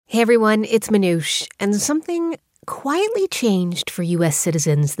Hey everyone, it's Manoush, and something quietly changed for U.S.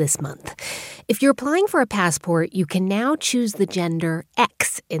 citizens this month. If you're applying for a passport, you can now choose the gender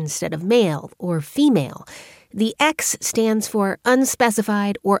X instead of male or female. The X stands for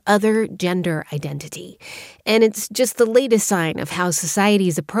unspecified or other gender identity. And it's just the latest sign of how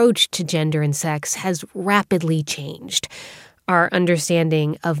society's approach to gender and sex has rapidly changed. Our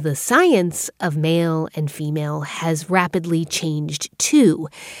understanding of the science of male and female has rapidly changed too,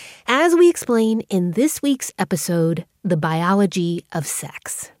 as we explain in this week's episode, The Biology of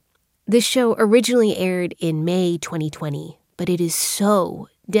Sex. This show originally aired in May 2020, but it is so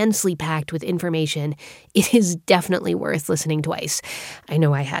densely packed with information, it is definitely worth listening twice. I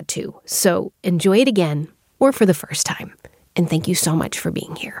know I had to. So enjoy it again, or for the first time. And thank you so much for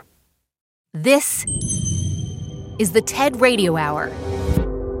being here. This is the TED Radio Hour.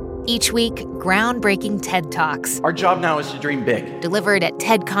 Each week, groundbreaking TED Talks. Our job now is to dream big. Delivered at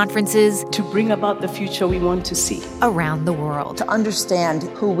TED conferences. To bring about the future we want to see. Around the world. To understand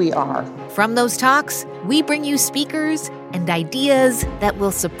who we are. From those talks, we bring you speakers and ideas that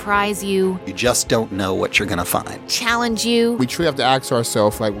will surprise you. You just don't know what you're going to find. Challenge you. We truly have to ask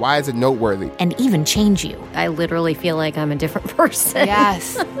ourselves, why is it noteworthy? And even change you. I literally feel like I'm a different person.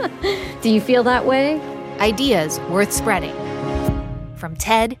 Yes. Do you feel that way? Ideas worth spreading. From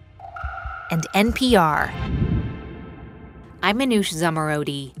TED and NPR. I'm Manoush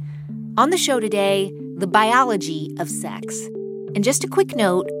Zomorodi. On the show today, the biology of sex. And just a quick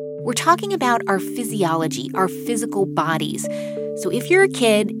note, we're talking about our physiology, our physical bodies. So if you're a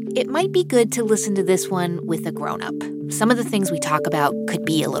kid, it might be good to listen to this one with a grown-up. Some of the things we talk about could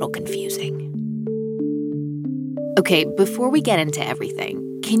be a little confusing. Okay, before we get into everything,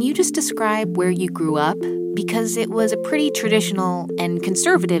 can you just describe where you grew up? Because it was a pretty traditional and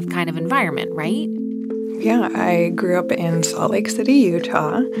conservative kind of environment, right? Yeah, I grew up in Salt Lake City,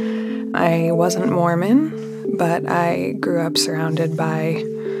 Utah. I wasn't Mormon, but I grew up surrounded by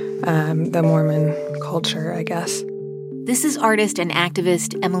the Mormon culture, I guess. This is artist and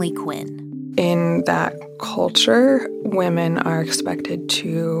activist Emily Quinn. In that culture, women are expected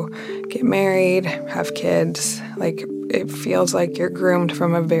to get married, have kids. It feels like you're groomed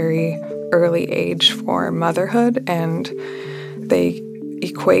from a very early age for motherhood, and they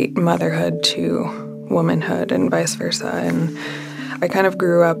equate motherhood to womanhood and vice versa. And I kind of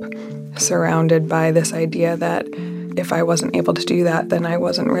grew up surrounded by this idea that if I wasn't able to do that, then I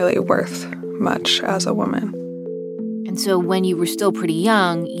wasn't really worth much as a woman. And so when you were still pretty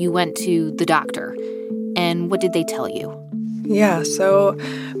young, you went to the doctor. And what did they tell you? Yeah, so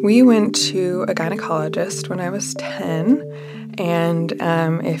we went to a gynecologist when I was 10. And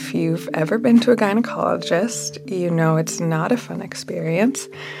if you've ever been to a gynecologist, you know it's not a fun experience.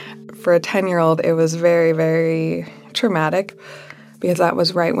 For a 10-year-old, it was very, very traumatic because that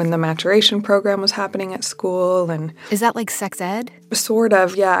was right when the maturation program was happening at school. And is that like sex ed? Sort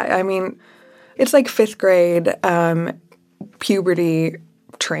of, yeah. I mean, it's like 5th grade puberty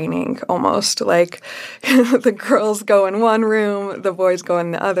training almost. The girls go in one room, the boys go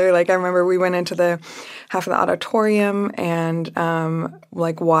in the other. I remember we went into the half of the auditorium and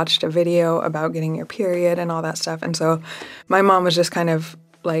watched a video about getting your period and all that stuff. And so my mom was just kind of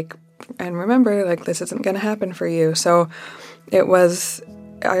and remember, this isn't going to happen for you. So it was,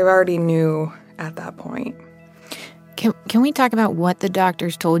 I already knew at that point. Can we talk about what the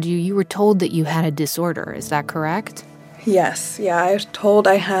doctors told you? You were told that you had a disorder, is that correct? Yes, yeah, I was told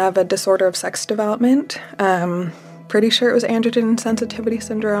I have a disorder of sex development. Pretty sure it was androgen sensitivity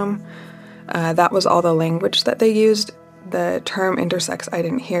syndrome. That was all the language that they used. The term intersex I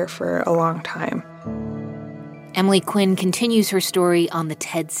didn't hear for a long time. Emily Quinn continues her story on the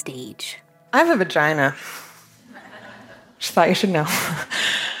TED stage. I have a vagina. Just thought you should know.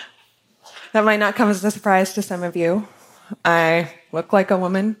 That might not come as a surprise to some of you. I look like a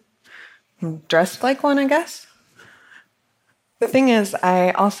woman. I'm dressed like one, I guess. The thing is,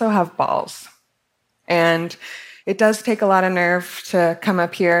 I also have balls. And it does take a lot of nerve to come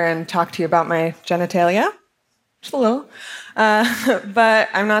up here and talk to you about my genitalia. Just a little. But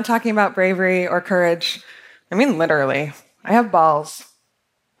I'm not talking about bravery or courage. I mean, literally. I have balls.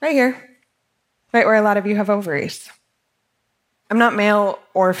 Right here. Right where a lot of you have ovaries. I'm not male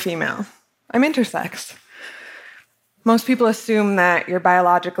or female. I'm intersex. Most people assume that you're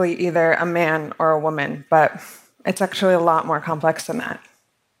biologically either a man or a woman, but it's actually a lot more complex than that.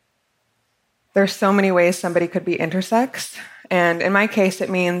 There's so many ways somebody could be intersex, and in my case, it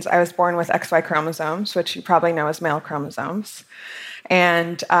means I was born with XY chromosomes, which you probably know as male chromosomes,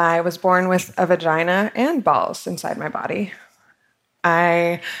 and I was born with a vagina and balls inside my body.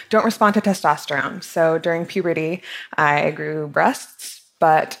 I don't respond to testosterone, so during puberty, I grew breasts,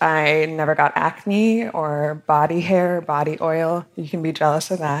 but I never got acne or body hair, body oil. You can be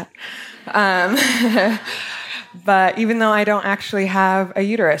jealous of that. But even though I don't actually have a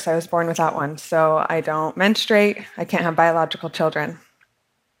uterus, I was born without one, so I don't menstruate, I can't have biological children.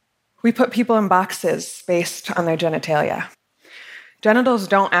 We put people in boxes based on their genitalia. Genitals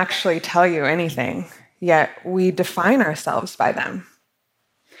don't actually tell you anything, yet we define ourselves by them.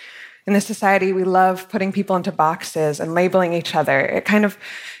 In this society, we love putting people into boxes and labeling each other.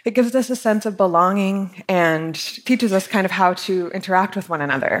 It gives us a sense of belonging and teaches us kind of how to interact with one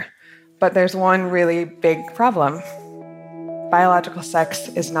another. But there's one really big problem. Biological sex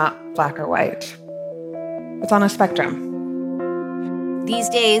is not black or white. It's on a spectrum. These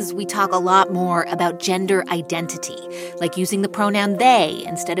days, we talk a lot more about gender identity, like using the pronoun they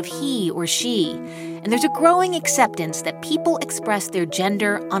instead of he or she. And there's a growing acceptance that people express their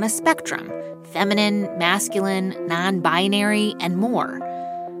gender on a spectrum: feminine, masculine, non-binary, and more.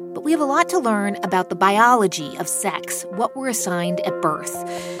 But we have a lot to learn about the biology of sex, what we're assigned at birth.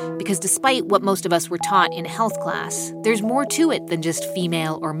 Because despite what most of us were taught in health class, there's more to it than just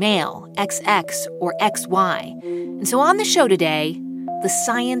female or male, XX or XY. And so on the show today, the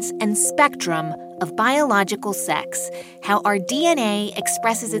science and spectrum of biological sex, how our DNA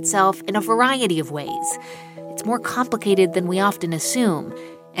expresses itself in a variety of ways. It's more complicated than we often assume.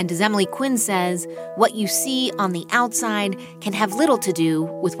 And as Emily Quinn says, what you see on the outside can have little to do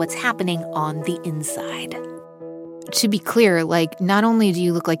with what's happening on the inside. To be clear, not only do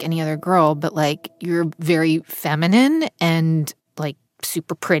you look like any other girl, but you're very feminine and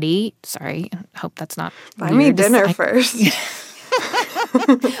super pretty. Sorry, I hope that's not Buy me dinner first.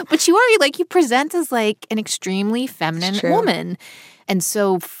 But you are, you present as an extremely feminine woman. And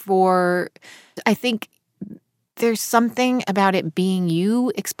so I think there's something about it being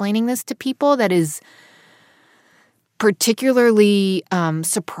you explaining this to people that is particularly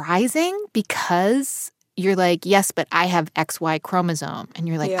surprising, because you're yes, but I have XY chromosome. And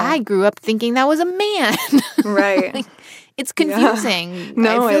you're I grew up thinking that was a man. Right. It's confusing. Yeah.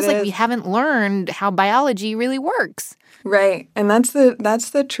 No, it feels like we haven't learned how biology really works. Right. And that's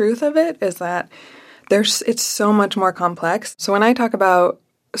the truth of it, is that it's so much more complex. So when I talk about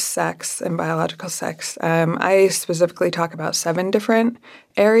sex and biological sex, I specifically talk about 7 different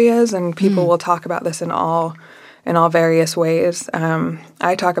areas, and people will talk about this in all various ways.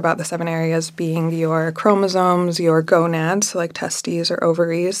 I talk about the 7 areas being your chromosomes, your gonads, so testes or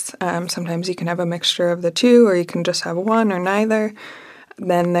ovaries. Sometimes you can have a mixture of the 2, or you can just have one or neither.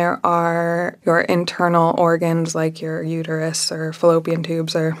 Then there are your internal organs like your uterus or fallopian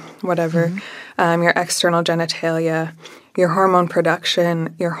tubes or whatever, your external genitalia, your hormone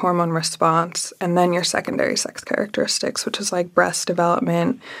production, your hormone response, and then your secondary sex characteristics, which is breast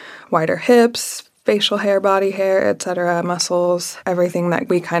development, wider hips, facial hair, body hair, etc., muscles, everything that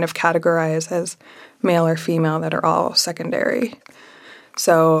we kind of categorize as male or female that are all secondary.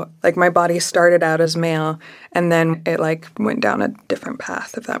 So, my body started out as male, and then it, went down a different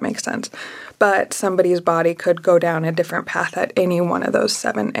path, if that makes sense. But somebody's body could go down a different path at any one of those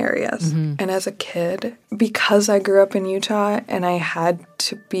 7 areas. Mm-hmm. And as a kid, because I grew up in Utah and I had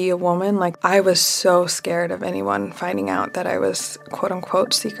to be a woman, I was so scared of anyone finding out that I was,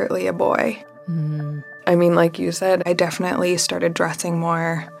 quote-unquote, secretly a boy. Mm-hmm. I mean, like you said, I definitely started dressing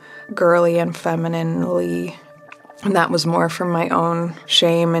more girly and femininely. And that was more from my own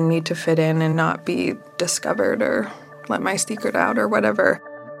shame and need to fit in and not be discovered or let my secret out or whatever.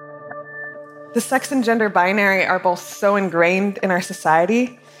 The sex and gender binary are both so ingrained in our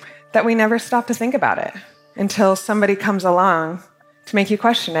society that we never stop to think about it until somebody comes along to make you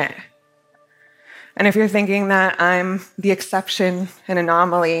question it. And if you're thinking that I'm the exception, an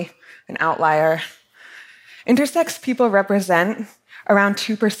anomaly, an outlier, intersex people represent around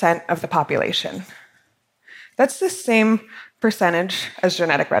 2% of the population. That's the same percentage as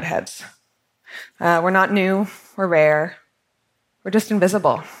genetic redheads. We're not new, we're rare, we're just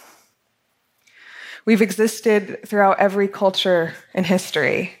invisible. We've existed throughout every culture in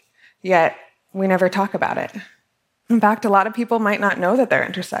history, yet we never talk about it. In fact, a lot of people might not know that they're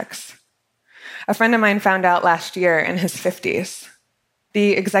intersex. A friend of mine found out last year in his 50s.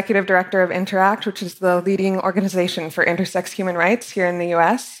 The executive director of Interact, which is the leading organization for intersex human rights here in the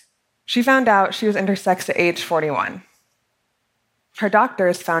US, she found out she was intersex at age 41. Her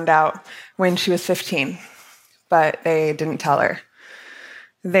doctors found out when she was 15, but they didn't tell her.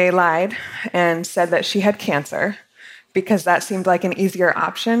 They lied and said that she had cancer because that seemed like an easier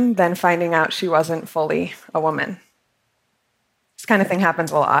option than finding out she wasn't fully a woman. This kind of thing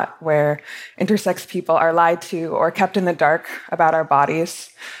happens a lot, where intersex people are lied to or kept in the dark about our bodies.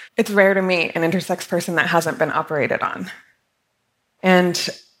 It's rare to meet an intersex person that hasn't been operated on. And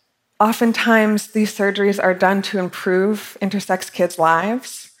oftentimes, these surgeries are done to improve intersex kids'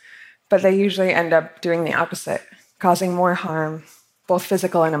 lives, but they usually end up doing the opposite, causing more harm, both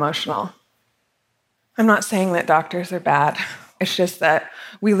physical and emotional. I'm not saying that doctors are bad. It's just that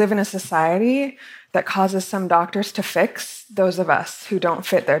we live in a society that causes some doctors to fix those of us who don't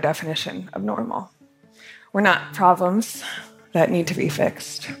fit their definition of normal. We're not problems that need to be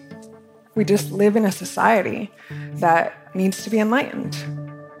fixed. We just live in a society that needs to be enlightened.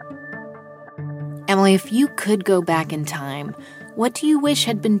 Emily, if you could go back in time, what do you wish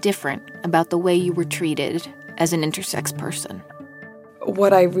had been different about the way you were treated as an intersex person?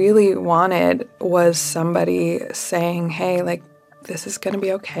 What I really wanted was somebody saying, hey, like, this is going to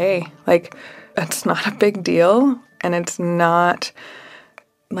be okay. Like, it's not a big deal, and it's not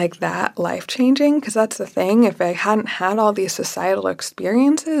like that life-changing, because that's the thing. If I hadn't had all these societal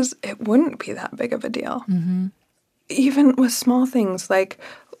experiences, it wouldn't be that big of a deal. Mm-hmm. Even with small things like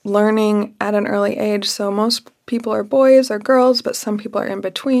learning at an early age. So most people are boys or girls, but some people are in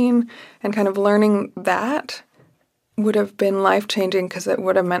between, and kind of learning that would have been life-changing because it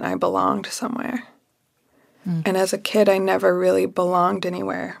would have meant I belonged somewhere. And as a kid, I never really belonged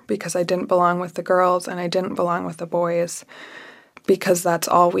anywhere because I didn't belong with the girls and I didn't belong with the boys because that's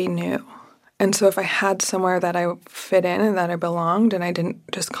all we knew. And so if I had somewhere that I fit in and that I belonged and I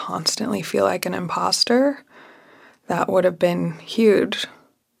didn't just constantly feel like an imposter, that would have been huge.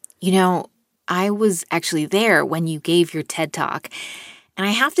 You know, I was actually there when you gave your TED Talk. And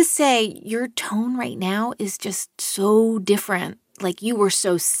I have to say, your tone right now is just so different. Like, you were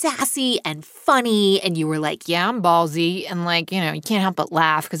so sassy and funny, and you were like, yeah, I'm ballsy. And like, you know, you can't help but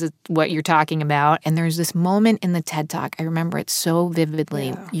laugh because it's what you're talking about. And there's this moment in the TED Talk, I remember it so vividly.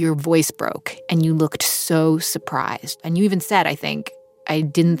 Yeah. Your voice broke, and you looked so surprised. And you even said, I think, I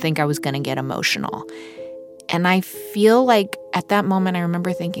didn't think I was going to get emotional. And I feel like at that moment, I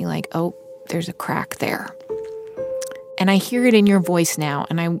remember thinking like, oh, there's a crack there. And I hear it in your voice now,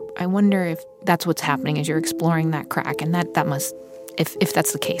 and I wonder if that's what's happening as you're exploring that crack. And that must, if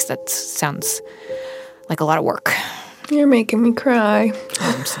that's the case, that sounds like a lot of work. You're making me cry.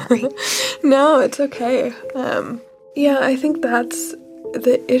 Oh, I'm sorry. No, it's okay. Yeah, I think that's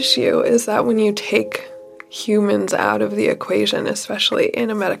the issue, is that when you take humans out of the equation, especially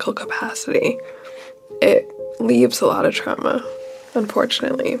in a medical capacity, it leaves a lot of trauma,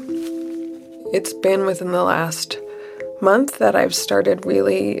 unfortunately. It's been within the last month that I've started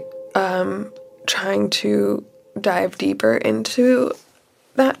really trying to dive deeper into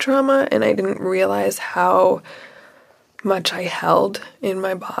that trauma, and I didn't realize how much I held in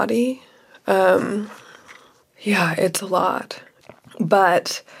my body. Yeah, it's a lot.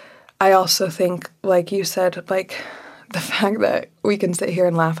 But I also think, like you said, like the fact that we can sit here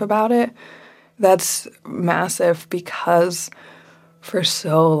and laugh about it, that's massive, because for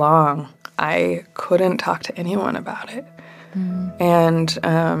so long I couldn't talk to anyone about it. And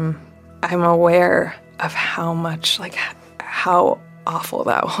I'm aware of how much, like, how awful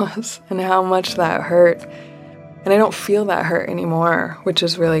that was and how much that hurt. And I don't feel that hurt anymore, which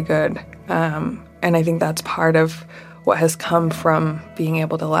is really good. And I think that's part of what has come from being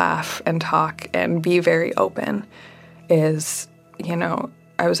able to laugh and talk and be very open is, you know,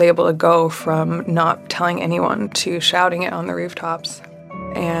 I was able to go from not telling anyone to shouting it on the rooftops.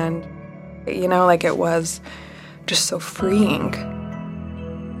 And, you know, like, it was just so freeing.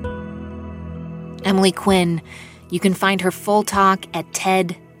 Emily Quinn. You can find her full talk at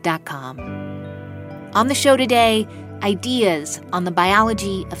TED.com. On the show today, ideas on the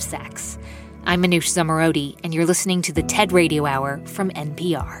biology of sex. I'm Manoush Zomorodi, and you're listening to the TED Radio Hour from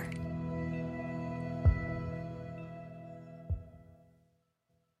NPR.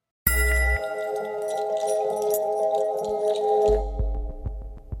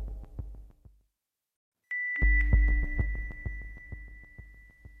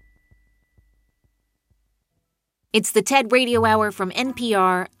 It's the TED Radio Hour from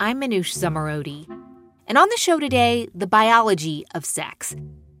NPR. I'm Manoush Zomorodi. And on the show today, the biology of sex.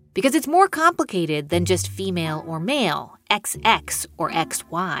 Because it's more complicated than just female or male, XX or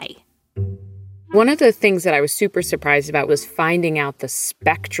XY. One of the things that I was super surprised about was finding out the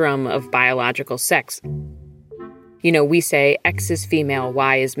spectrum of biological sex. You know, we say X is female,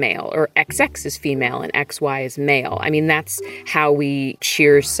 Y is male, or XX is female and XY is male. I mean, that's how we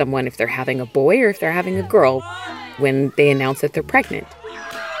cheer someone if they're having a boy or if they're having a girl when they announce that they're pregnant.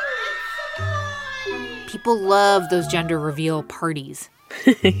 People love those gender reveal parties.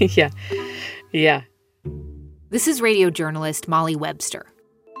 Yeah. This is radio journalist Molly Webster.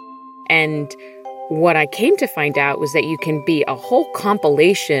 And what I came to find out was that you can be a whole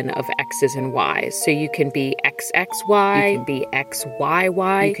compilation of X's and Y's. So you can be XXY, you can be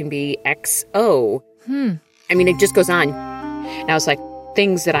XYY, you can be XO. I mean, it just goes on. And I was like,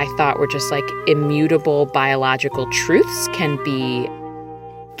 things that I thought were just like immutable biological truths can be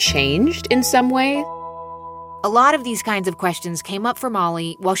changed in some way. A lot of these kinds of questions came up for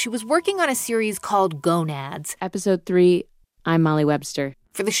Molly while she was working on a series called Gonads. Episode 3, I'm Molly Webster.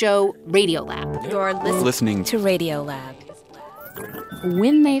 For the show Radiolab. You're listening to Radiolab.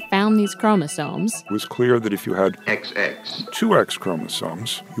 When they found these chromosomes, it was clear that if you had two X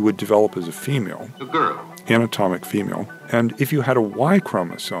chromosomes, you would develop as a female, a girl, anatomic female. And if you had a Y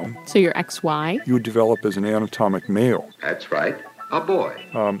chromosome, so your XY, you would develop as an anatomic male. That's right, a boy.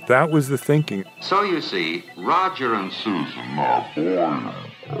 That was the thinking. So you see, Roger and Susan are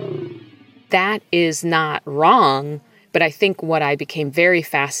boys. That is not wrong, but I think what I became very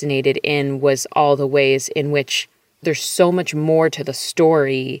fascinated in was all the ways in which there's so much more to the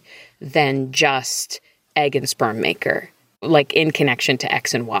story than just egg and sperm maker, like in connection to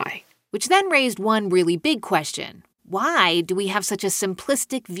X and Y. Which then raised one really big question. Why do we have such a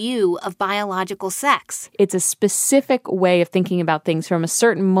simplistic view of biological sex? It's a specific way of thinking about things from a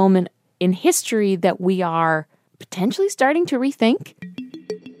certain moment in history that we are potentially starting to rethink.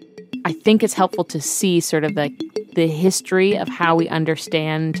 I think it's helpful to see sort of the history of how we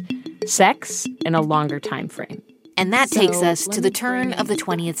understand sex in a longer time frame. And that takes us to the turn of the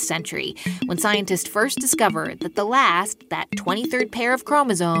 20th century, when scientists first discovered that the last, that 23rd pair of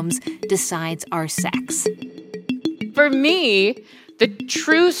chromosomes, decides our sex. For me, the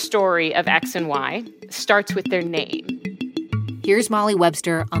true story of X and Y starts with their name. Here's Molly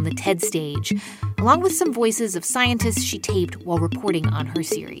Webster on the TED stage, along with some voices of scientists she taped while reporting on her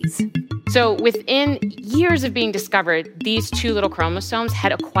series. So within years of being discovered, these two little chromosomes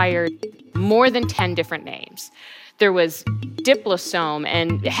had acquired more than 10 different names. There was diplosome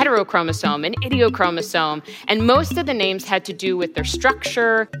and heterochromosome and idiochromosome, and most of the names had to do with their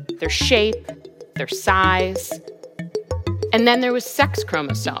structure, their shape, their size. And then there was sex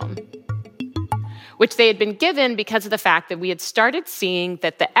chromosome, which they had been given because of the fact that we had started seeing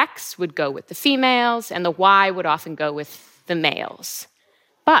that the X would go with the females and the Y would often go with the males.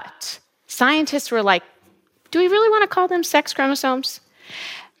 But scientists were like, do we really want to call them sex chromosomes?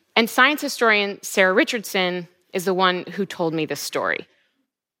 And science historian Sarah Richardson is the one who told me this story.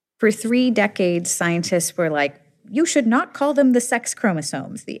 For 3 decades, scientists were like, you should not call them the sex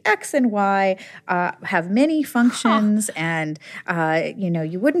chromosomes. The X and Y have many functions, and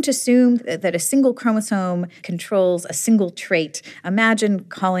you wouldn't assume that a single chromosome controls a single trait. Imagine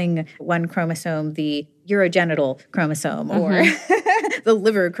calling one chromosome the urogenital chromosome or the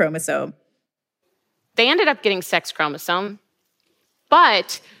liver chromosome. They ended up getting sex chromosome,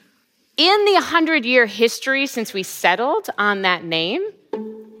 but in the 100-year history since we settled on that name,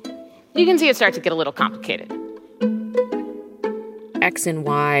 you can see it start to get a little complicated. X and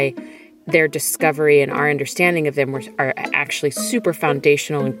Y, their discovery and our understanding of them are actually super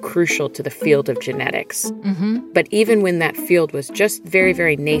foundational and crucial to the field of genetics. But even when that field was just very,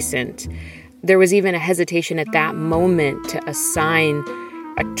 very nascent, there was even a hesitation at that moment to assign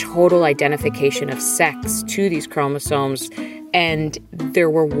a total identification of sex to these chromosomes. And there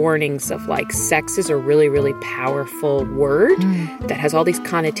were warnings of like, sex is a really, really powerful word that has all these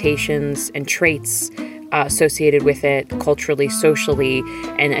connotations and traits associated with it culturally, socially,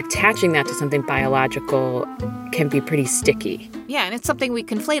 and attaching that to something biological can be pretty sticky. Yeah, and it's something we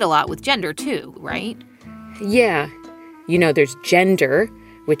conflate a lot with gender too, right? Yeah. There's gender,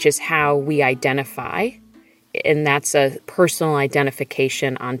 which is how we identify, and that's a personal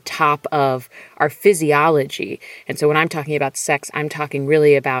identification on top of our physiology. And so when I'm talking about sex, I'm talking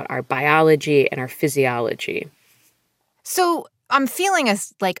really about our biology and our physiology. So I'm feeling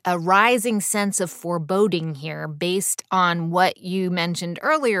a rising sense of foreboding here based on what you mentioned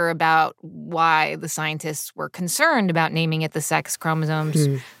earlier about why the scientists were concerned about naming it the sex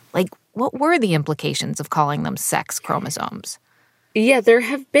chromosomes. Like, what were the implications of calling them sex chromosomes? Yeah, there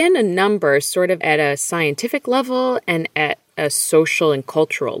have been a number sort of at a scientific level and at a social and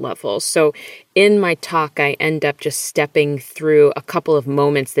cultural level. So in my talk, I end up just stepping through a couple of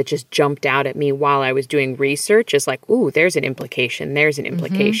moments that just jumped out at me while I was doing research. It's like, ooh, there's an implication, there's an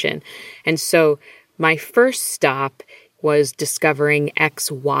implication. And so my first stop was discovering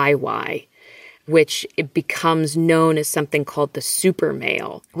XYY, which it becomes known as something called the super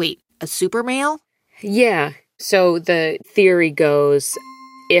male. Wait, a super male? Yeah. So the theory goes,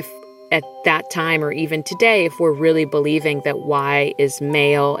 if at that time or even today, if we're really believing that Y is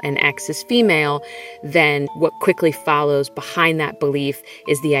male and X is female, then what quickly follows behind that belief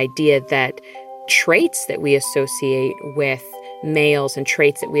is the idea that traits that we associate with males and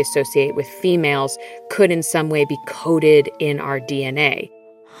traits that we associate with females could in some way be coded in our DNA.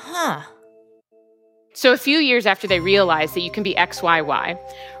 Huh. So a few years after they realize that you can be XYY,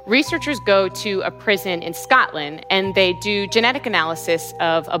 researchers go to a prison in Scotland and they do genetic analysis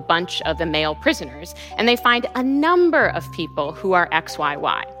of a bunch of the male prisoners, and they find a number of people who are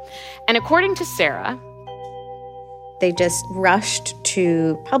XYY. And according to Sarah, they just rushed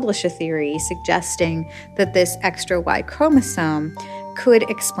to publish a theory suggesting that this extra Y chromosome could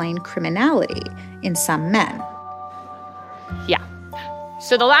explain criminality in some men. Yeah.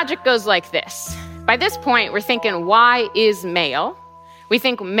 So the logic goes like this. By this point, we're thinking Y is male. We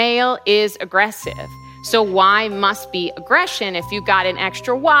think male is aggressive. So Y must be aggression. If you got an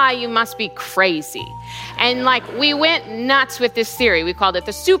extra Y, you must be crazy. And we went nuts with this theory. We called it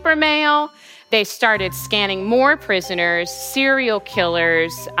the super male. They started scanning more prisoners, serial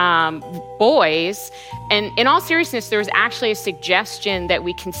killers, boys. And in all seriousness, there was actually a suggestion that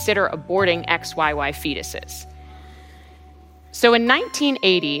we consider aborting XYY fetuses. So in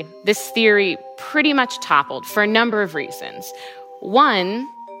 1980, this theory pretty much toppled for a number of reasons. One,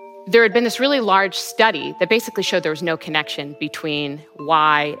 there had been this really large study that basically showed there was no connection between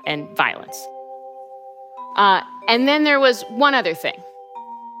Y and violence. And then there was one other thing.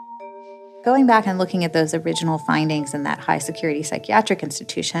 Going back and looking at those original findings in that high-security psychiatric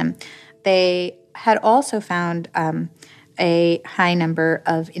institution, they had also found a high number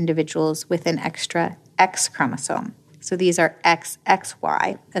of individuals with an extra X chromosome. So these are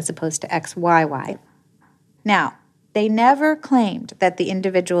XXY as opposed to XYY. Now, they never claimed that the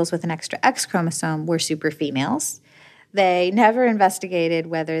individuals with an extra X chromosome were super females. They never investigated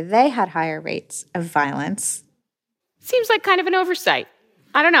whether they had higher rates of violence. Seems like kind of an oversight.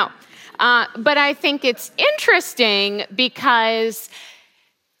 I don't know. But I think it's interesting because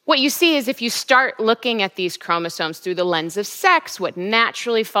what you see is if you start looking at these chromosomes through the lens of sex, what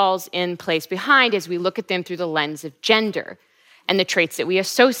naturally falls in place behind is we look at them through the lens of gender and the traits that we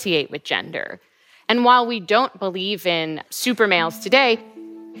associate with gender. And while we don't believe in super males today,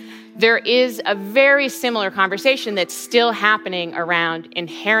 there is a very similar conversation that's still happening around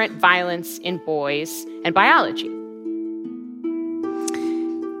inherent violence in boys and biology.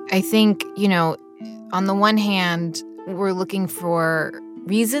 I think, on the one hand, we're looking for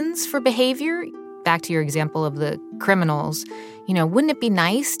reasons for behavior. Back to your example of the criminals, wouldn't it be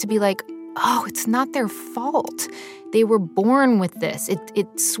nice to be like, oh, it's not their fault. They were born with this.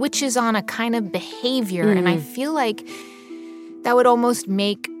 It switches on a kind of behavior. Mm-hmm. And I feel like that would almost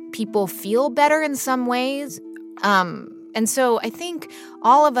make people feel better in some ways. And so I think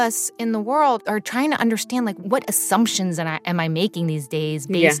all of us in the world are trying to understand, what assumptions am I making these days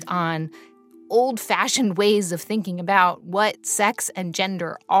based on old-fashioned ways of thinking about what sex and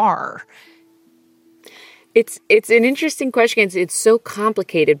gender are. It's an interesting question. It's so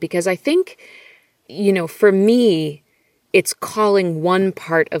complicated because I think, for me, it's calling one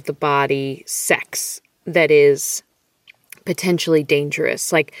part of the body sex that is potentially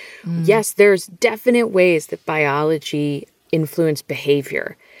dangerous. Yes, there's definite ways that biology influence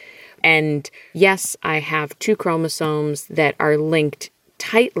behavior. And yes, I have 2 chromosomes that are linked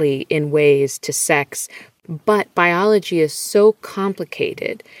tightly in ways to sex, but biology is so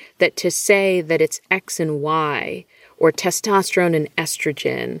complicated that to say that it's X and Y, or testosterone and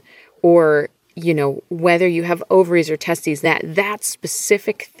estrogen, or whether you have ovaries or testes, that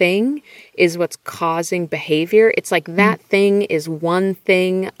specific thing is what's causing behavior. It's like that thing is one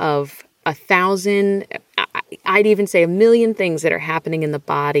thing of 1,000, I'd even say 1,000,000 things that are happening in the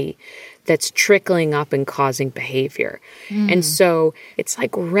body that's trickling up and causing behavior. And so it's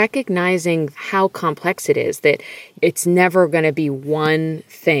like recognizing how complex it is, that it's never going to be one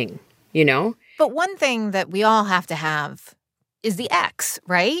thing, But one thing that we all have to have is the X,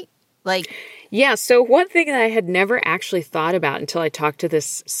 right? Yeah, so one thing that I had never actually thought about until I talked to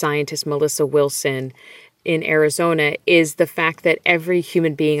this scientist, Melissa Wilson, in Arizona, is the fact that every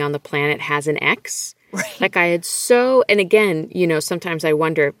human being on the planet has an X. Right. And again, sometimes I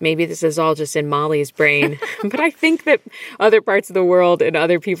wonder, maybe this is all just in Molly's brain, but I think that other parts of the world and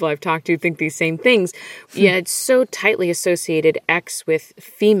other people I've talked to think these same things. Yeah, it's so tightly associated, X with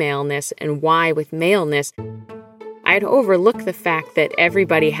femaleness and Y with maleness. I'd overlook the fact that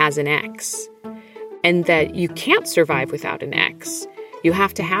everybody has an X and that you can't survive without an X. You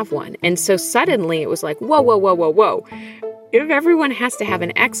have to have one. And so suddenly it was like, whoa. If everyone has to have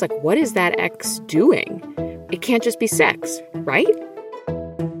an X, what is that X doing? It can't just be sex, right?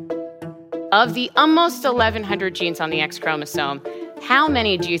 Of the almost 1,100 genes on the X chromosome, how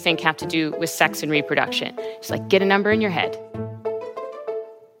many do you think have to do with sex and reproduction? Just get a number in your head.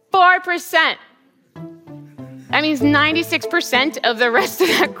 4%. That means 96% of the rest of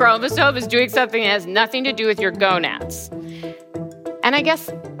that chromosome is doing something that has nothing to do with your gonads. And I guess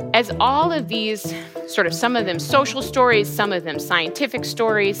as all of these sort of, some of them social stories, some of them scientific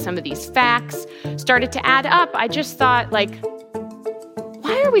stories, some of these facts started to add up, I just thought, like,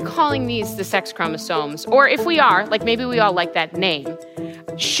 why are we calling these the sex chromosomes? Or if we are, like maybe we all like that name,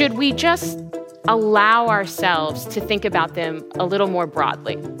 should we just allow ourselves to think about them a little more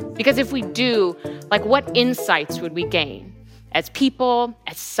broadly? Because if we do, like, what insights would we gain as people,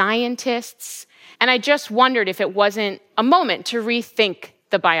 as scientists? And I just wondered if it wasn't a moment to rethink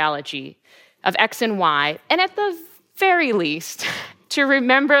the biology of X and Y, and at the very least, to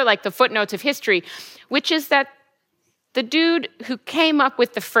remember, like, the footnotes of history, which is that the dude who came up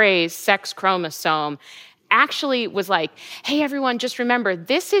with the phrase sex chromosome actually was like, hey, everyone, just remember,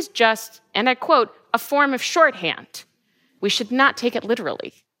 this is just, and I quote, a form of shorthand. We should not take it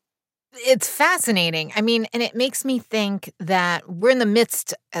literally. It's fascinating. I mean, and it makes me think that we're in the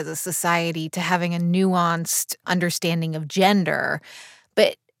midst as a society to having a nuanced understanding of gender.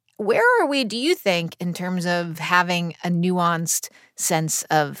 But where are we, do you think, in terms of having a nuanced sense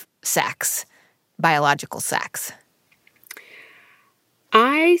of sex, biological sex?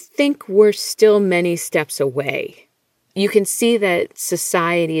 I think we're still many steps away. You can see that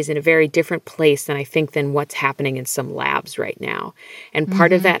society is in a very different place than what's happening in some labs right now. And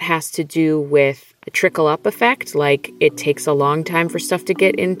part of that has to do with a trickle-up effect, like it takes a long time for stuff to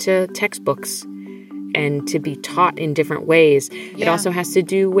get into textbooks and to be taught in different ways. Yeah. It also has to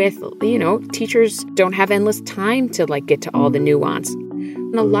do with, teachers don't have endless time to, like, get to all the nuance.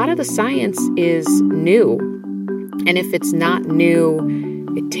 And a lot of the science is new. And if it's not new,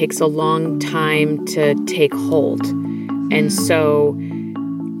 it takes a long time to take hold. And so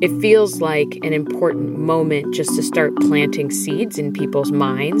it feels like an important moment just to start planting seeds in people's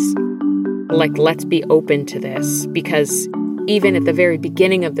minds. Like, let's be open to this, because even at the very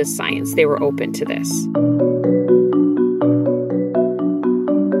beginning of the science, they were open to this.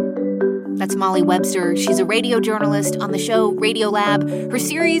 That's Molly Webster. She's a radio journalist on the show Radiolab. Her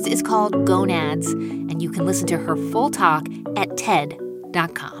series is called Gonads, and you can listen to her full talk at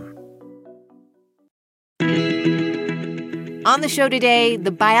TED.com. On the show today,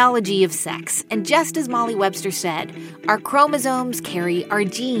 the biology of sex. And just as Molly Webster said, our chromosomes carry our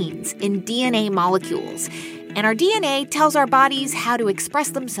genes in DNA molecules. And our DNA tells our bodies how to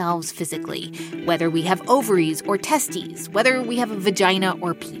express themselves physically, whether we have ovaries or testes, whether we have a vagina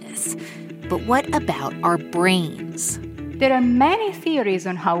or penis. But what about our brains? There are many theories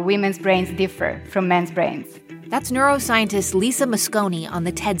on how women's brains differ from men's brains. That's neuroscientist Lisa Mosconi on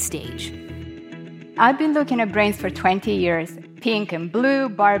the TED stage. I've been looking at brains for 20 years. Pink and blue,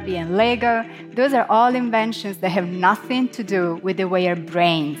 Barbie and Lego, those are all inventions that have nothing to do with the way our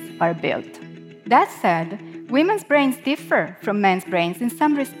brains are built. That said, women's brains differ from men's brains in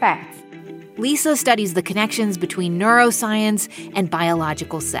some respects. Lisa studies the connections between neuroscience and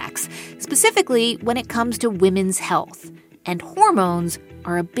biological sex, specifically when it comes to women's health. And hormones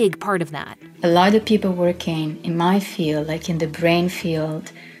are a big part of that. A lot of people working in my field, like in the brain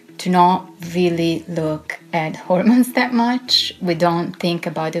field, do not really look at hormones that much. We don't think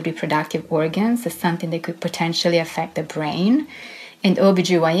about the reproductive organs as something that could potentially affect the brain. And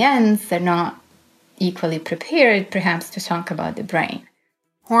OBGYNs are not equally prepared, perhaps, to talk about the brain.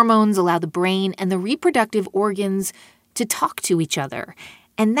 Hormones allow the brain and the reproductive organs to talk to each other.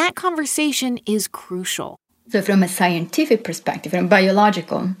 And that conversation is crucial. So from a scientific perspective, from a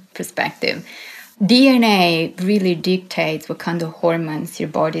biological perspective, DNA really dictates what kind of hormones your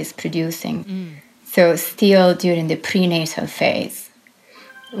body is producing. So still during the prenatal phase,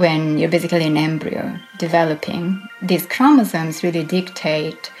 when you're basically an embryo developing, these chromosomes really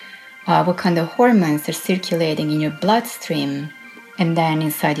dictate what kind of hormones are circulating in your bloodstream and then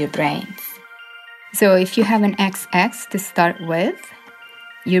inside your brains. So if you have an XX to start with,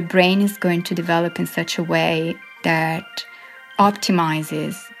 your brain is going to develop in such a way that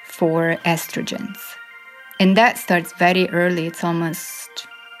optimizes for estrogens. And that starts very early. It's almost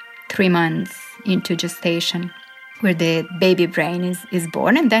 3 months into gestation where the baby brain is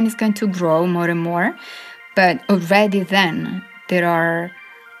born, and then it's going to grow more and more. But already then, there are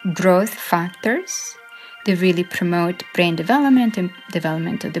growth factors that really promote brain development and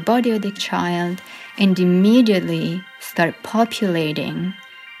development of the body of the child, and immediately start populating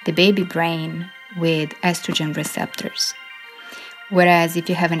the baby brain with estrogen receptors. Whereas if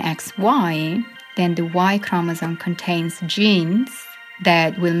you have an XY, then the Y chromosome contains genes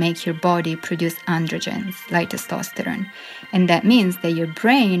that will make your body produce androgens, like testosterone. And that means that your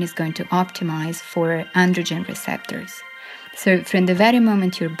brain is going to optimize for androgen receptors. So from the very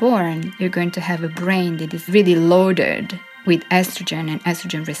moment you're born, you're going to have a brain that is really loaded with estrogen and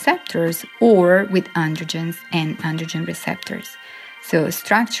estrogen receptors, or with androgens and androgen receptors. So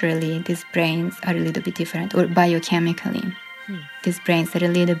structurally, these brains are a little bit different, or biochemically. These brains are a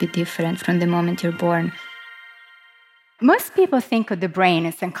little bit different from the moment you're born. Most people think of the brain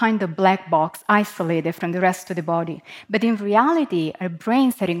as some kind of black box isolated from the rest of the body. But in reality, our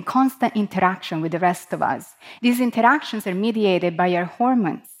brains are in constant interaction with the rest of us. These interactions are mediated by our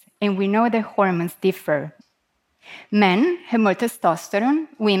hormones, and we know that hormones differ. Men have more testosterone,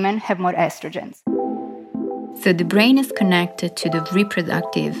 women have more estrogens. So the brain is connected to the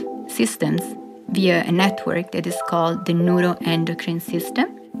reproductive systems via a network that is called the neuroendocrine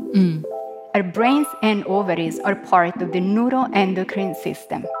system. Our brains and ovaries are part of the neuroendocrine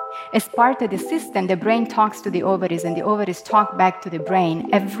system. As part of the system, the brain talks to the ovaries, and the ovaries talk back to the brain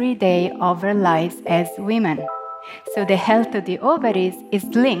every day of our lives as women. So the health of the ovaries is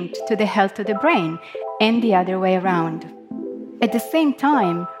linked to the health of the brain, and the other way around. At the same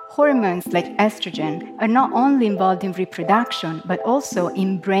time, hormones like estrogen are not only involved in reproduction, but also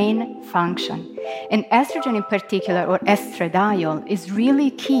in brain function. And estrogen in particular, or estradiol, is really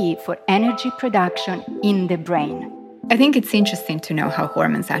key for energy production in the brain. I think it's interesting to know how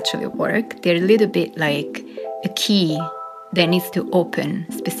hormones actually work. They're a little bit like a key that needs to open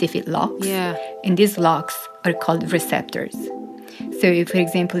specific locks. And these locks are called receptors. So, for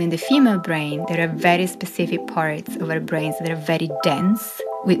example, in the female brain, there are very specific parts of our brains that are very dense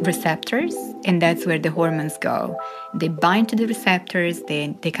with receptors, and that's where the hormones go. They bind to the receptors,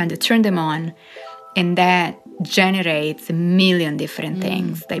 they kind of turn them on, and that generates a million different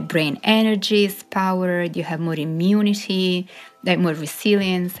things, like brain energy is powered, you have more immunity, like more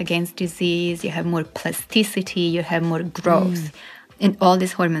resilience against disease, you have more plasticity, you have more growth. And all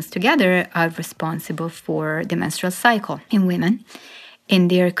these hormones together are responsible for the menstrual cycle in women, and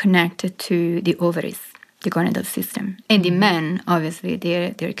they are connected to the ovaries, the gonadal system. And in men, obviously,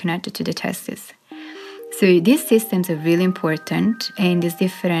 they're connected to the testes. So these systems are really important, and these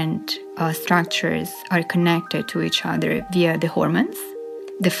different structures are connected to each other via the hormones,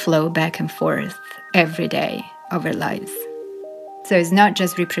 the flow back and forth every day of our lives. So it's not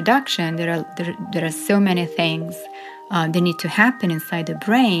just reproduction. There are so many things that need to happen inside the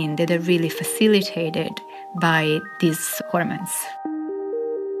brain that are really facilitated by these hormones.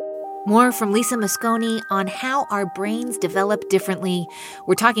 More from Lisa Mosconi on how our brains develop differently.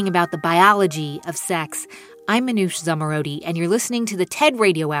 We're talking about the biology of sex. I'm Manoush Zomorodi, and you're listening to the TED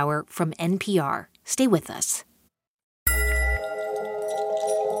Radio Hour from NPR. Stay with us.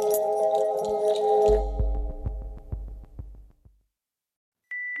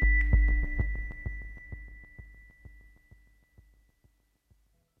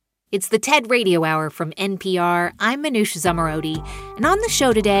 It's the TED Radio Hour from NPR. I'm Manoush Zomorodi, and on the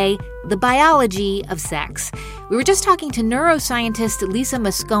show today, the biology of sex. We were just talking to neuroscientist Lisa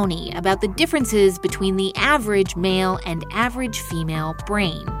Mosconi about the differences between the average male and average female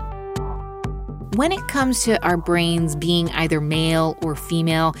brain. When it comes to our brains being either male or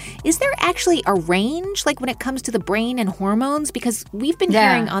female, is there actually a range, like when it comes to the brain and hormones? Because we've been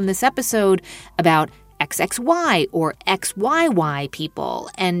hearing on this episode about XXY or XYY people.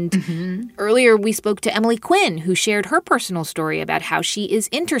 And earlier we spoke to Emily Quinn, who shared her personal story about how she is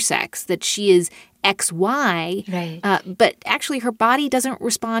intersex, that she is XY, but actually her body doesn't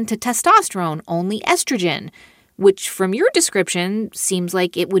respond to testosterone, only estrogen, which from your description seems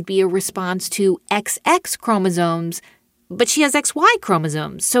like it would be a response to XX chromosomes, but she has XY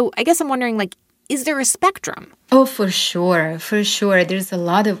chromosomes. So I guess I'm wondering, like, is there a spectrum? Oh, for sure. For sure. There's a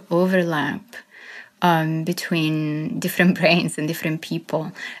lot of overlap between different brains and different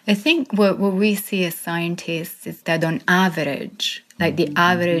people. I think what we see as scientists is that on average, like the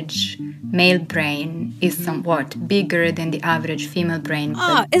average male brain is somewhat bigger than the average female brain.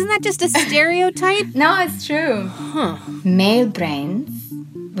 Oh, isn't that just a stereotype? No, it's true. Male brains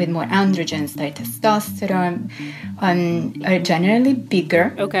with more androgens like testosterone are generally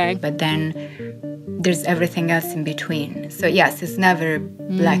bigger. Okay. But then there's everything else in between. So yes, it's never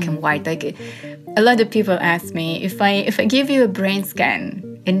black and white. Like a lot of people ask me, if I give you a brain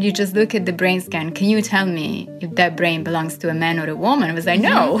scan and you just look at the brain scan, can you tell me if that brain belongs to a man or a woman? I was like,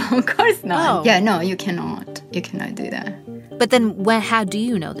 no, of course not. Oh. Yeah, no, you cannot. You cannot do that. But then how do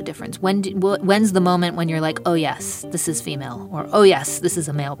you know the difference? When's the moment when you're like, oh, yes, this is female, or oh, yes, this is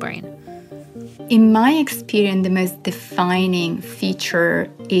a male brain? In my experience, the most defining feature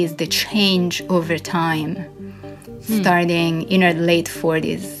is the change over time, starting in our late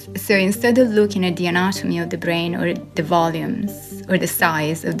 40s. So instead of looking at the anatomy of the brain or the volumes or the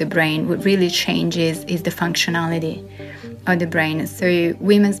size of the brain. What really changes is the functionality of the brain. So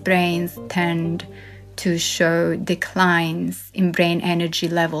women's brains tend to show declines in brain energy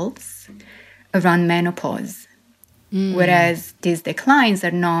levels around menopause, whereas these declines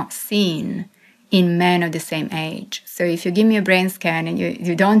are not seen in men of the same age. So if you give me a brain scan and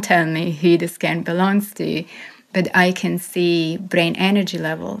you don't tell me who the scan belongs to, but I can see brain energy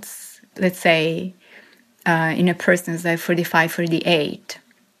levels, let's say in a person who's like 45, 48,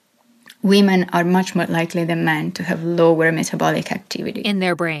 women are much more likely than men to have lower metabolic activity. In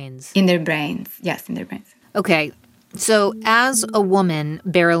their brains? In their brains, yes, in their brains. Okay, so as a woman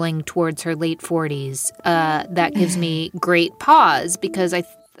barreling towards her late 40s, that gives me great pause because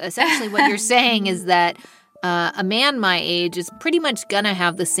essentially what you're saying is that a man my age is pretty much going to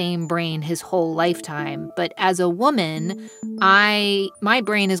have the same brain his whole lifetime. But as a woman, my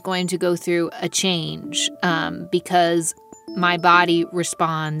brain is going to go through a change because my body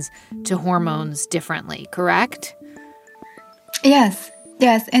responds to hormones differently, correct? Yes,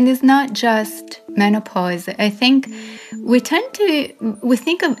 and it's not just menopause. I think we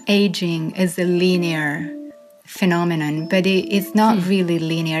think of aging as a linear phenomenon, but it's not really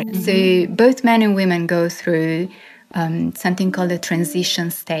linear. So both men and women go through something called a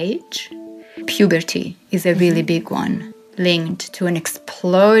transition stage. Puberty is a really big one, linked to an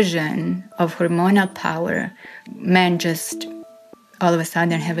explosion of hormonal power. Men just all of a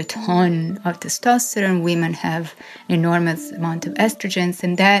sudden have a ton of testosterone. Women have an enormous amount of estrogens,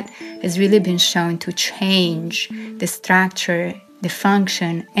 and that has really been shown to change the structure, the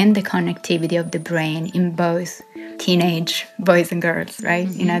function, and the connectivity of the brain in both teenage boys and girls, right,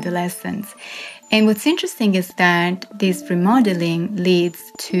 in adolescence. And what's interesting is that this remodeling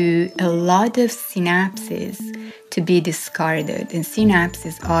leads to a lot of synapses to be discarded. And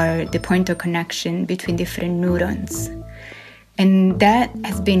synapses are the point of connection between different neurons. And that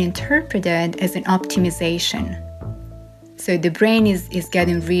has been interpreted as an optimization. So the brain is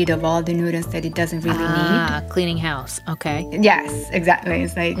getting rid of all the neurons that it doesn't really need. Cleaning house. Okay. Yes, exactly.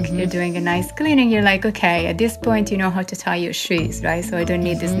 It's like you're doing a nice cleaning. You're like, okay, at this point, you know how to tie your shoes, right? So I don't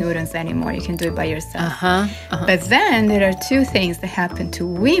need these neurons anymore. You can do it by yourself. But then there are two things that happen to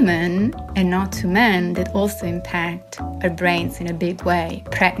women and not to men that also impact our brains in a big way.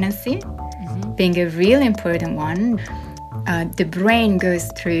 Pregnancy being a really important one. The brain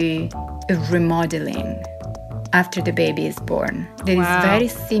goes through a remodeling after the baby is born. That is very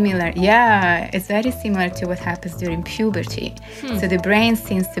similar. Yeah, it's very similar to what happens during puberty. So the brain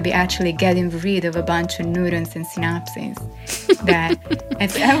seems to be actually getting rid of a bunch of neurons and synapses.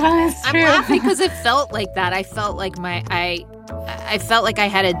 It's true. I'm laughing because it felt like that. I felt like I felt like I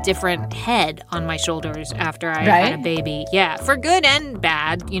had a different head on my shoulders after I had a baby. Yeah, for good and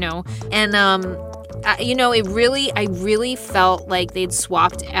bad, you know. And I really felt like they'd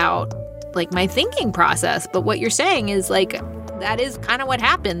swapped out like my thinking process. But what you're saying is like that is kind of what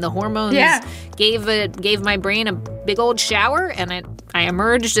happened. The hormones gave my brain a big old shower, and I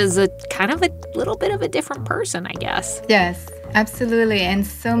emerged as a kind of a little bit of a different person, I guess. Yes, absolutely. And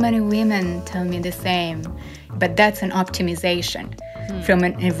so many women tell me the same. But that's an optimization. From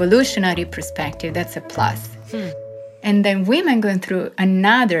an evolutionary perspective, that's a plus. And then women going through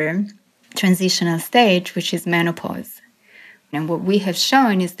another transitional stage, which is menopause. And what we have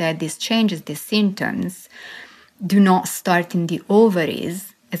shown is that these changes, these symptoms, do not start in the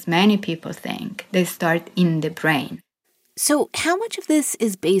ovaries, as many people think. They start in the brain. So how much of this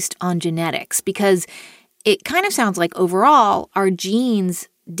is based on genetics? Because it kind of sounds like overall, our genes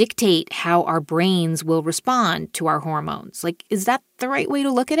dictate how our brains will respond to our hormones. Like, is that the right way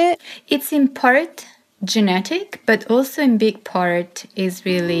to look at it? It's in part genetic, but also in big part is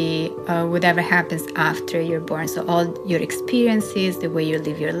really whatever happens after you're born. So all your experiences, the way you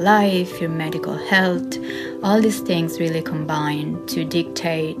live your life, your medical health, all these things really combine to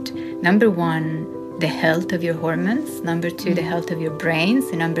dictate, number one, the health of your hormones, number two, the health of your brains,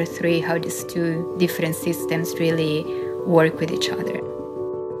 and number three, how these two different systems really work with each other.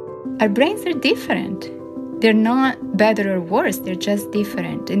 Our brains are different. They're not better or worse, they're just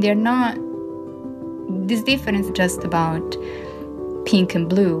different. And they're not this difference is just about pink and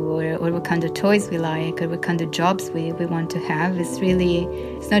blue or what kind of toys we like or what kind of jobs we want to have.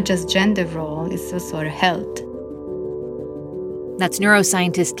 It's not just gender role, it's also our health. That's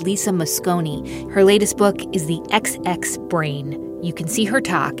neuroscientist Lisa Mosconi. Her latest book is The XX Brain. You can see her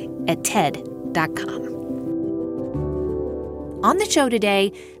talk at TED.com. On the show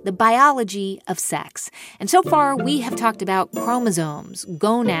today, the biology of sex. And so far, we have talked about chromosomes,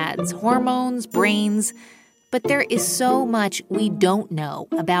 gonads, hormones, brains. But there is so much we don't know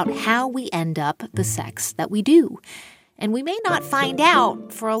about how we end up the sex that we do. and we may not find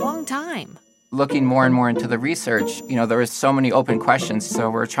out for a long time. Looking more and more into the research, there are so many open questions, so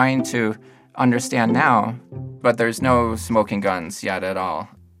we're trying to understand now, but there's no smoking guns yet at all.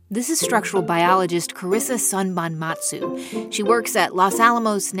 This is structural biologist Carissa Sonban-Matsu. She works at Los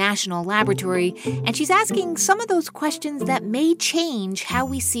Alamos National Laboratory, and she's asking some of those questions that may change how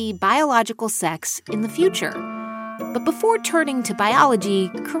we see biological sex in the future. But before turning to biology,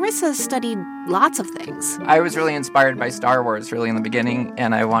 Carissa studied lots of things. I was really inspired by Star Wars really in the beginning,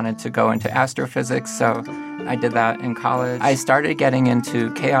 and I wanted to go into astrophysics, so I did that in college. I started getting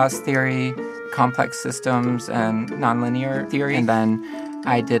into chaos theory, complex systems, and nonlinear theory, and then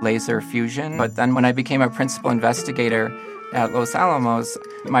I did laser fusion. But then when I became a principal investigator at Los Alamos,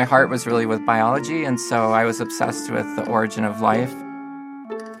 my heart was really with biology, and so I was obsessed with the origin of life.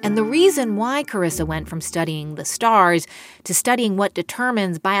 And the reason why Carissa went from studying the stars to studying what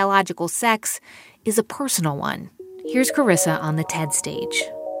determines biological sex is a personal one. Here's Carissa on the TED stage.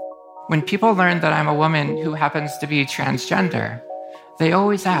 When people learn that I'm a woman who happens to be transgender, they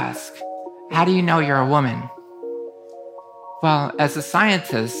always ask, how do you know you're a woman? Well, as a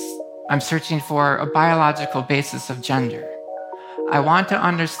scientist, I'm searching for a biological basis of gender. I want to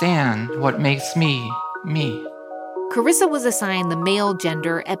understand what makes me, me. Carissa was assigned the male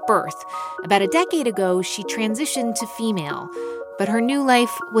gender at birth. About a decade ago, she transitioned to female, but her new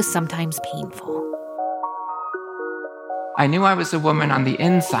life was sometimes painful. I knew I was a woman on the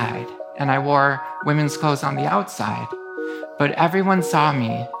inside, and I wore women's clothes on the outside, but everyone saw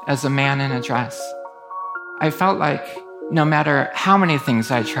me as a man in a dress. I felt like no matter how many things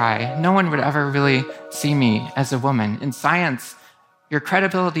I try, no one would ever really see me as a woman. In science, your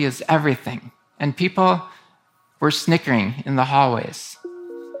credibility is everything, and people were snickering in the hallways,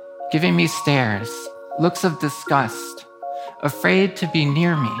 giving me stares, looks of disgust, afraid to be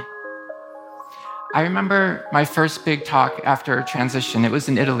near me. I remember my first big talk after transition. It was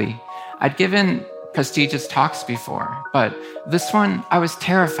in Italy. I'd given prestigious talks before, but this one, I was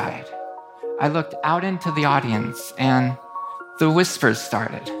terrified. I looked out into the audience, and the whispers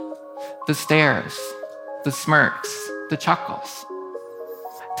started, the stares, the smirks, the chuckles.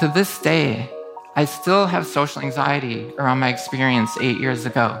 To this day, I still have social anxiety around my experience 8 years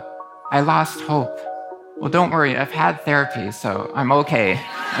ago. I lost hope. Well, don't worry, I've had therapy, so I'm okay.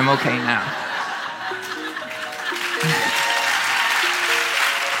 I'm okay now.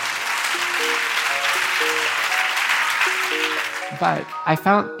 But I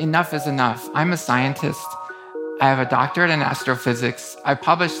felt enough is enough. I'm a scientist. I have a doctorate in astrophysics. I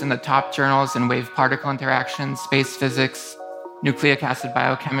published in the top journals in wave particle interaction, space physics, nucleic acid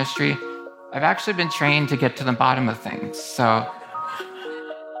biochemistry. I've actually been trained to get to the bottom of things. So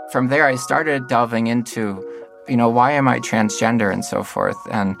from there, I started delving into, why am I transgender and so forth.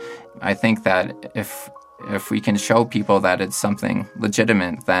 And I think that if we can show people that it's something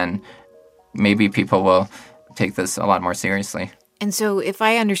legitimate, then maybe people will take this a lot more seriously. And so if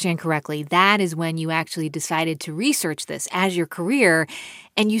I understand correctly, that is when you actually decided to research this as your career,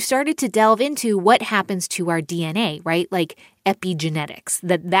 and you started to delve into what happens to our DNA, right? Like epigenetics,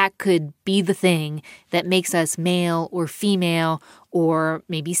 that could be the thing that makes us male or female or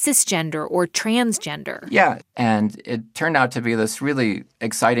maybe cisgender or transgender. Yeah, and it turned out to be this really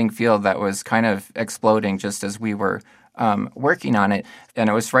exciting field that was kind of exploding just as we were working on it. And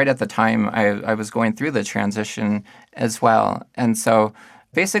it was right at the time I was going through the transition as well. And so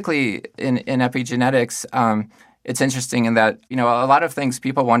basically in epigenetics, it's interesting in that, a lot of things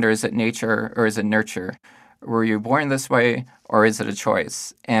people wonder, is it nature or is it nurture? Were you born this way or is it a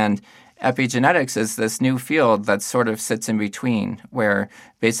choice? And epigenetics is this new field that sort of sits in between, where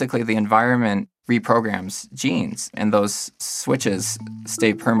basically the environment reprograms genes and those switches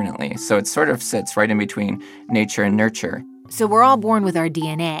stay permanently. So it sort of sits right in between nature and nurture. So we're all born with our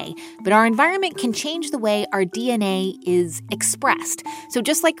DNA, but our environment can change the way our DNA is expressed. So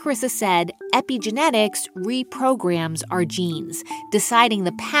just like Carissa said, epigenetics reprograms our genes, deciding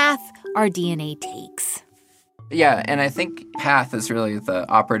the path our DNA takes. Yeah, and I think path is really the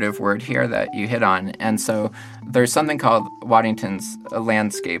operative word here that you hit on. And so there's something called Waddington's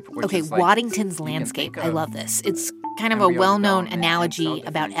landscape. Okay, is like, Waddington's landscape. I love this. It's kind of a well-known analogy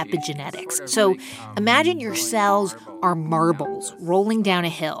about epigenetics. So imagine your cells are marbles rolling down a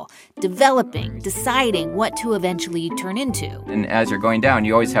hill, developing, deciding what to eventually turn into. And as you're going down,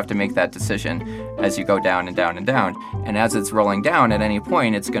 you always have to make that decision as you go down and down and down. And as it's rolling down, at any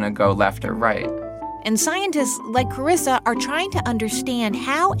point, it's going to go left or right. And scientists like Carissa are trying to understand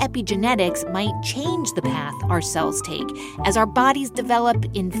how epigenetics might change the path our cells take as our bodies develop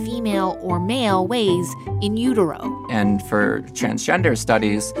in female or male ways in utero. And for transgender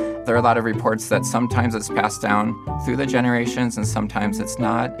studies, There are a lot of reports that sometimes it's passed down through the generations and sometimes it's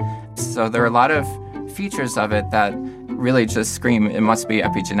not. So there are a lot of features of it that really just scream it must be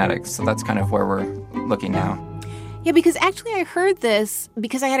epigenetics. So that's kind of where we're looking now. Yeah, because actually I heard this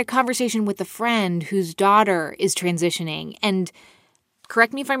because I had a conversation with a friend whose daughter is transitioning. And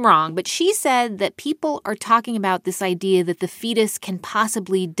correct me if I'm wrong, but she said that people are talking about this idea that the fetus can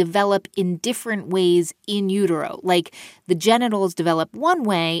possibly develop in different ways in utero. Like the genitals develop one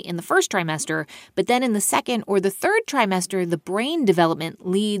way in the first trimester, but then in the second or the third trimester, the brain development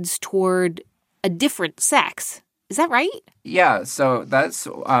leads toward a different sex. Is that right? Yeah, so that's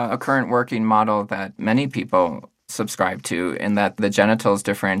a current working model that many people subscribe to, in that the genitals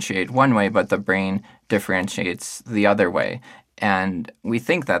differentiate one way, but the brain differentiates the other way. And we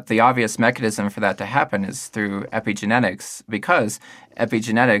think that the obvious mechanism for that to happen is through epigenetics, because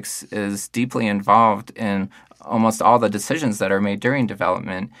epigenetics is deeply involved in almost all the decisions that are made during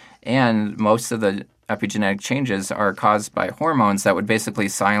development. And most of the epigenetic changes are caused by hormones that would basically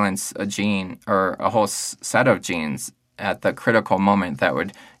silence a gene or a whole set of genes at the critical moment that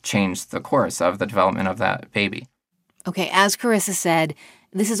would change the course of the development of that baby. Okay, as Carissa said,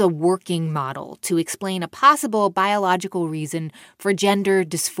 this is a working model to explain a possible biological reason for gender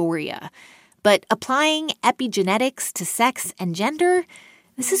dysphoria. But applying epigenetics to sex and gender,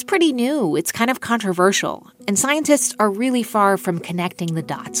 this is pretty new. It's kind of controversial, and scientists are really far from connecting the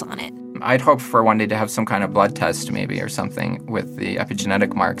dots on it. I'd hope for one day to have some kind of blood test maybe or something with the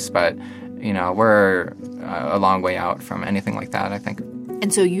epigenetic marks, but, we're a long way out from anything like that, I think.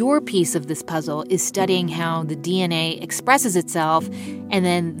 And so your piece of this puzzle is studying how the DNA expresses itself, and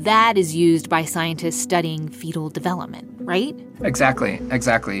then that is used by scientists studying fetal development, right? Exactly.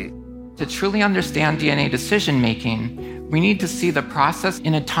 To truly understand DNA decision-making, we need to see the process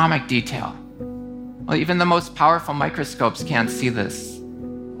in atomic detail. Well, even the most powerful microscopes can't see this.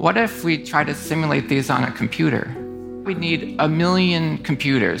 What if we try to simulate these on a computer? We'd need 1 million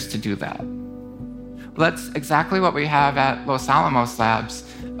computers to do that. That's exactly what we have at Los Alamos Labs,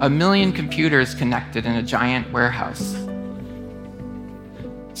 1 million computers connected in a giant warehouse.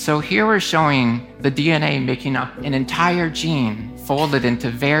 So here we're showing the DNA making up an entire gene folded into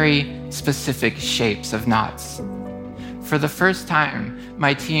very specific shapes of knots. For the first time,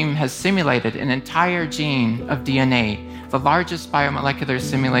 my team has simulated an entire gene of DNA, the largest biomolecular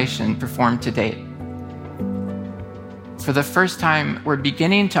simulation performed to date. For the first time, we're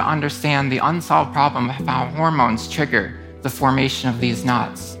beginning to understand the unsolved problem of how hormones trigger the formation of these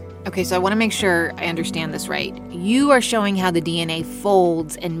knots. Okay, so I want to make sure I understand this right. You are showing how the DNA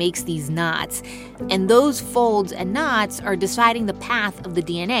folds and makes these knots, and those folds and knots are deciding the path of the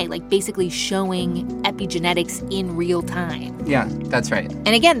DNA, like basically showing epigenetics in real time. Yeah, that's right.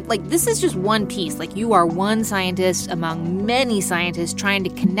 And again, this is just one piece. You are one scientist among many scientists trying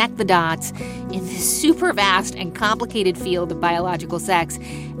to connect the dots in this super vast and complicated field of biological sex,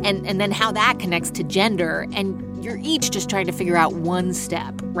 and then how that connects to gender, and you're each just trying to figure out one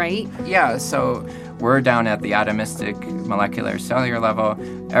step, right? Yeah, so we're down at the atomistic molecular cellular level.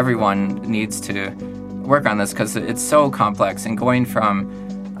 Everyone needs to work on this because it's so complex, and going from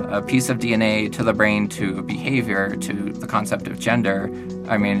a piece of DNA to the brain to behavior to the concept of gender,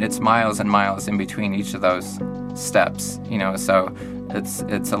 it's miles and miles in between each of those steps, so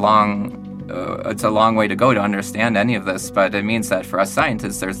it's a long way to go to understand any of this, but it means that for us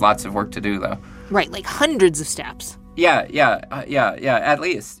scientists, there's lots of work to do, though. Right, hundreds of steps. Yeah, at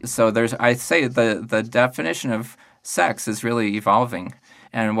least. So I say the definition of sex is really evolving,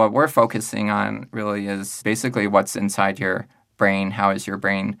 and what we're focusing on really is basically what's inside your brain. How is your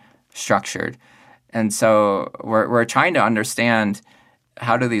brain structured? And so we're trying to understand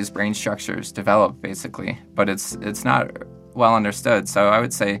how do these brain structures develop, basically, but it's not well understood. So I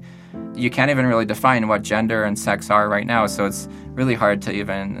would say you can't even really define what gender and sex are right now, so it's really hard to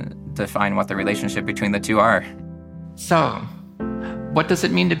even define what the relationship between the two are. So, what does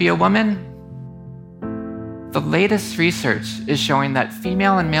it mean to be a woman? The latest research is showing that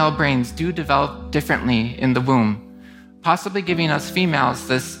female and male brains do develop differently in the womb, possibly giving us females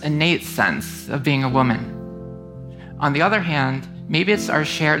this innate sense of being a woman. On the other hand, maybe it's our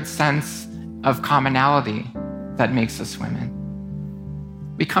shared sense of commonality that makes us women.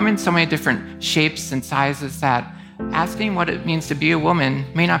 We come in so many different shapes and sizes that asking what it means to be a woman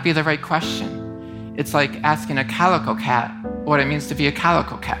may not be the right question. It's like asking a calico cat what it means to be a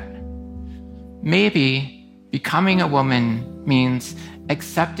calico cat. Maybe becoming a woman means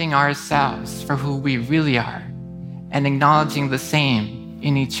accepting ourselves for who we really are and acknowledging the same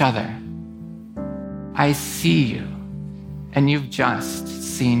in each other. I see you, and you've just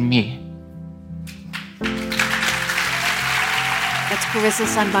seen me. That's That's Carissa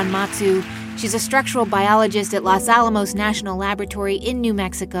Sanbonmatsu. She's a structural biologist at Los Alamos National Laboratory in New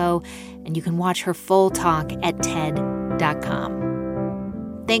Mexico, and you can watch her full talk at TED.com.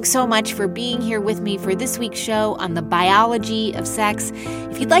 Thanks so much for being here with me for this week's show on the biology of sex.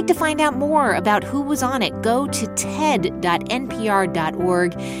 If you'd like to find out more about who was on it, go to ted.npr.org.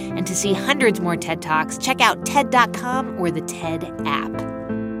 And to see hundreds more TED Talks, check out TED.com or the TED app.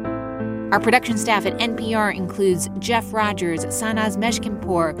 Our production staff at NPR includes Jeff Rogers, Sanaz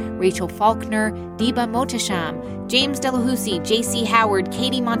Meshkinpour, Rachel Faulkner, Diba Mohtasham, James Delahousie, J.C. Howard,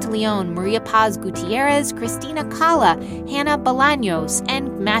 Katie Monteleone, Maria Paz Gutierrez, Christina Cala, Hannah Bolaños,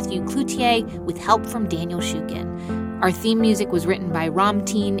 and Matthew Cloutier, with help from Daniel Shukin. Our theme music was written by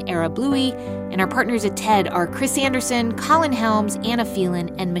Ramteen Arablouei, and our partners at TED are Chris Anderson, Colin Helms, Anna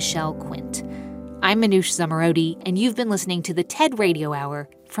Phelan, and Michelle Quint. I'm Manoush Zomorodi, and you've been listening to the TED Radio Hour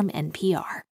from NPR.